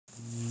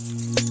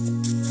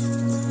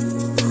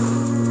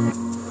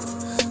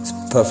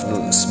puffing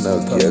on the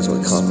smoke, you guys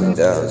want to calm me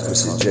down.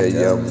 Chris AJ,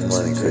 young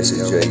money, Chris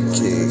AJ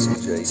King.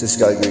 This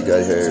guy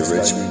got here,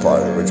 rich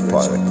Potter.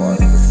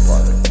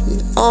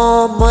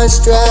 All my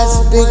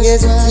stress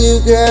begins with you,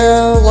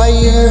 girl. Why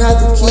you have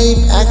to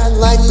keep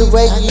acting like the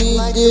way you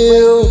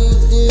do?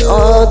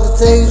 All the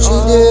things you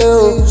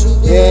do.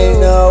 Yeah, you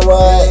know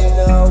what?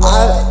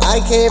 I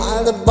came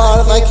from the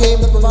bottom, I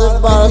came from the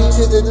bottom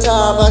to the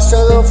top. I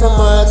struggle from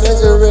my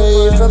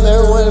misery, from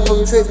everyone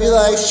who treat me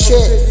like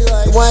shit.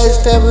 Why is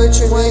family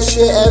treat me like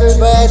shit?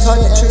 Everybody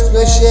talking treat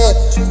me like shit.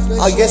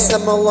 I guess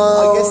I'm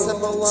alone,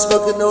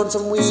 smoking on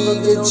some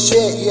weed and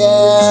shit,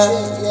 yeah.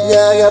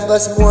 I got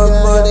blessed more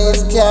money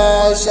and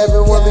cash.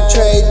 Everyone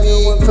betrayed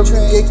me from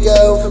the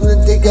get-go, from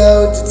the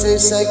dig-go to the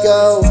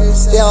psycho.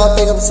 They all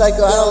think I'm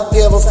psycho, I don't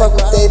give a fuck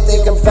what they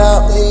think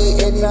about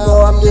me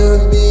anymore. I'm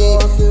doing me.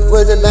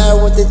 What does it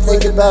matter what they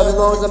think about me? As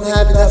long as I'm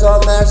happy, that's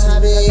all that matters to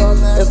me.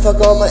 And fuck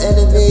all my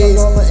enemies.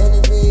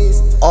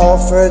 All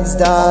friends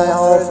die,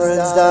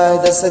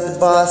 that's like the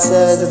boss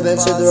said,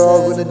 eventually they're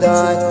all gonna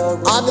die.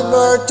 I'm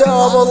immortal,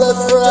 I'm gonna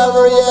live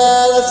forever,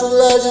 yeah, that's a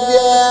legend,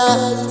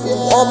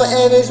 yeah. All my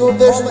enemies will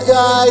eventually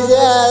die,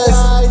 yes.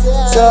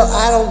 So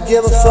I don't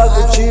give a fuck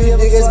what you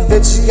niggas,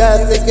 bitches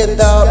gotta think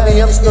about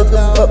me. I'm smoking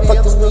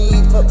fucking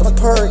weed, I'm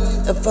perk,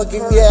 and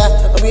fucking, yeah,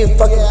 I'm being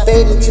fucking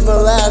faded to my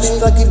last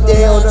fucking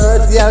day on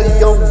earth, yeah, I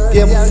don't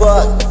give a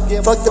fuck.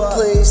 Fuck the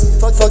police,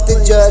 fuck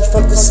the judge,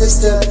 fuck the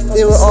system.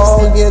 They were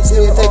all against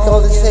me, fake all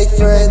these fake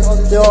friends.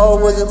 They all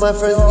wasn't my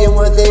friends again.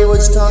 One day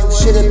was talking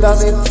shit about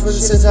me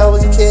since I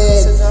was a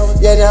kid.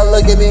 Yeah, now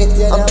look at me,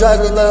 I'm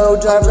driving low,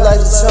 driver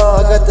license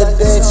on. I got the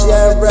bitch,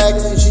 yeah,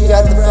 wrecked, and she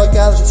got the fuck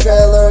out of the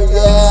trailer,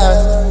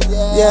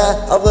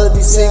 yeah. I'd rather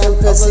be single,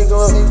 cause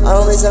single, I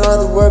don't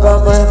have to worry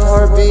about my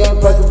heart being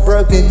fucking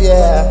broken,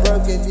 yeah.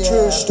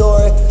 True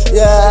story,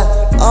 yeah.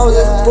 I was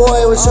a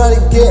boy, I was trying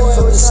to get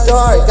from the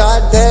start,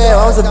 goddamn.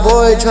 I was a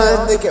boy trying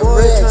to make it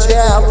rich,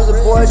 yeah. I was a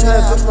boy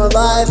trying to fix my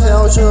life, and I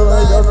was trying to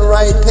live on the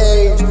right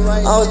page.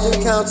 I was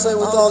doing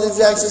counseling with all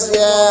these exes,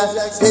 yeah.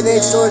 They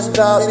made stories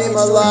about me and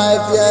my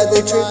life, yeah.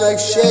 They treat me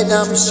like shit,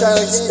 now I'm just trying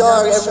to like a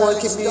star. Everyone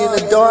keep me in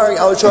the dark.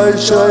 I was trying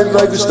to shine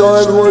like a star,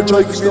 everyone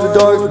trying to keep me in the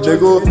dark,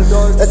 nigga.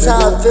 That's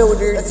how I feel when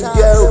you're in the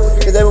go.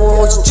 Cause everyone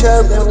wants to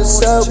choke, they want to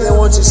soak, they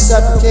want to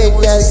suffocate,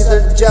 yeah. Cause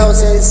they're jealous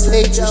and it's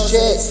nature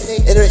shit.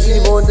 And they're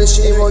evil and they're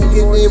shit, won't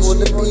get evil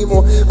and they're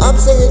evil. I'm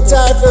sick and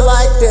tired of it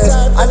like this.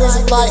 I need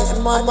some light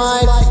in my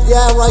mind,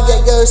 yeah. When I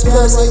get ghost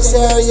posts like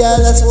Sarah, yeah,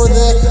 that's one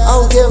thing. I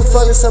don't give a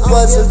fuck if some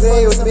blood's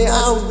agreeing with me. I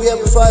don't give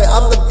a fuck.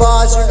 I'm the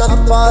boss, you're not the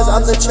boss.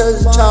 I'm the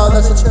chosen child,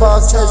 that's what the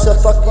boss says. So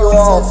fuck you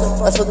all.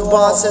 That's what the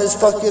boss says.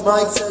 Fuck you,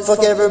 Mike.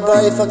 Fuck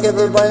everybody. Fuck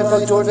everybody.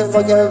 Fuck Georgia.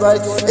 Fuck everybody.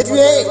 If you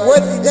ain't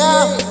with me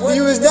now,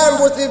 you was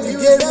never with me to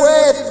begin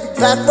with.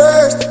 At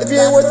first, if you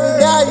ain't with me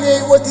now, you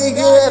ain't with me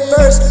again at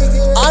first.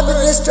 I'm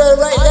in this train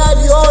right now,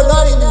 you all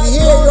not even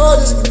here, you all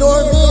just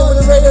ignore me. When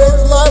the radio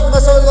hits live, my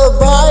song goes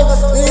by,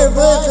 then you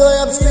really feel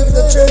like I'm speaking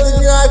the truth,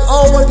 and you're like,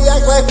 all want to be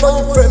acting like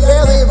fucking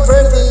family and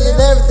friendly and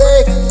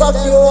everything. Fuck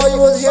you all,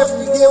 you wasn't here from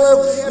the beginning,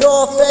 you're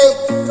all fake,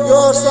 you're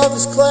all soft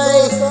as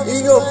clay,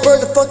 you gonna burn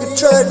the fucking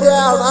train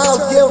down. I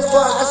don't give a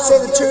fuck, I say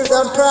the truth,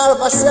 I'm proud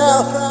of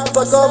myself.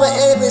 Fuck all my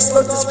enemies,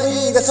 smoke this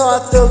weed, that's how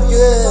I feel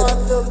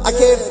good. I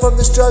came from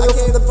the struggle,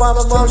 from the bottom.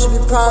 My mom should be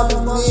proud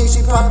of me.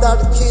 She popped out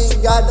the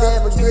king.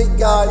 Goddamn, a Greek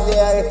god,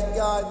 yeah.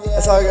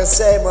 That's all I gotta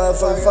say,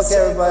 motherfucker. Fuck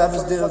everybody. I'm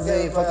just doing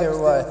me. Fuck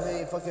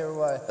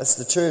everybody. That's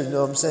the truth, you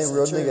know what I'm saying?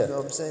 Real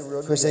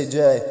nigga. Chris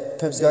AJ.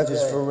 Pimp's got you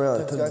for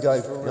real. Pimp's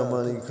got no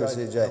money, Chris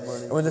AJ.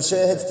 And when the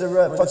shit hits the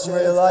fucking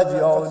real life,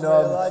 you all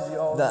know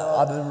that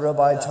I've been real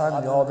by time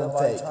and you all been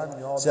fake.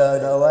 So,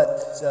 you know what?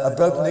 A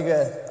broke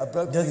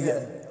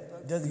nigga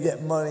doesn't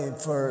get money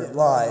for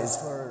lies.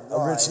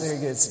 A rich nigga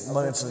gets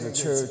money for the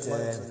truth,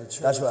 and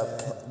that's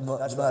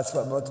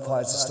what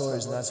multiplies the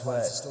stories, and that's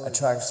what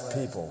attracts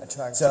people.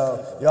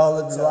 So y'all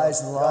live your life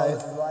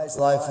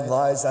and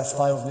lies. That's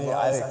fine with me.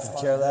 I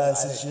could care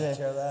less and shit.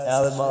 And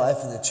I live my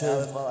life in the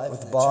truth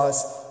with the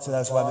boss. So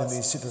that's why I made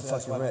me super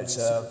fucking rich.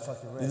 So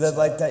you live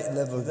like that, you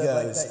live with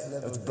goes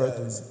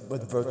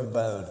with a broken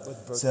bone.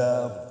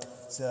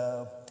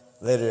 So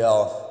later,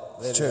 y'all.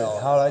 True.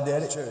 How I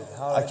did it?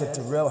 I kept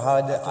it real. How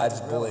I did it? I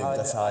just believe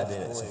that's how I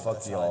did it. So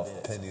fuck y'all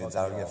opinions.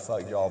 I don't give a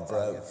fuck. Y'all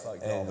broke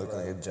and look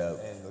like a joke.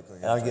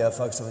 And I don't give a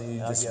fuck some of you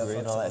disagree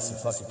and all that. It's the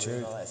fucking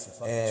truth.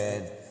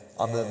 And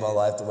I'm living my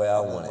life the way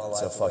I want it.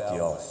 So fuck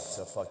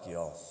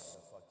y'all.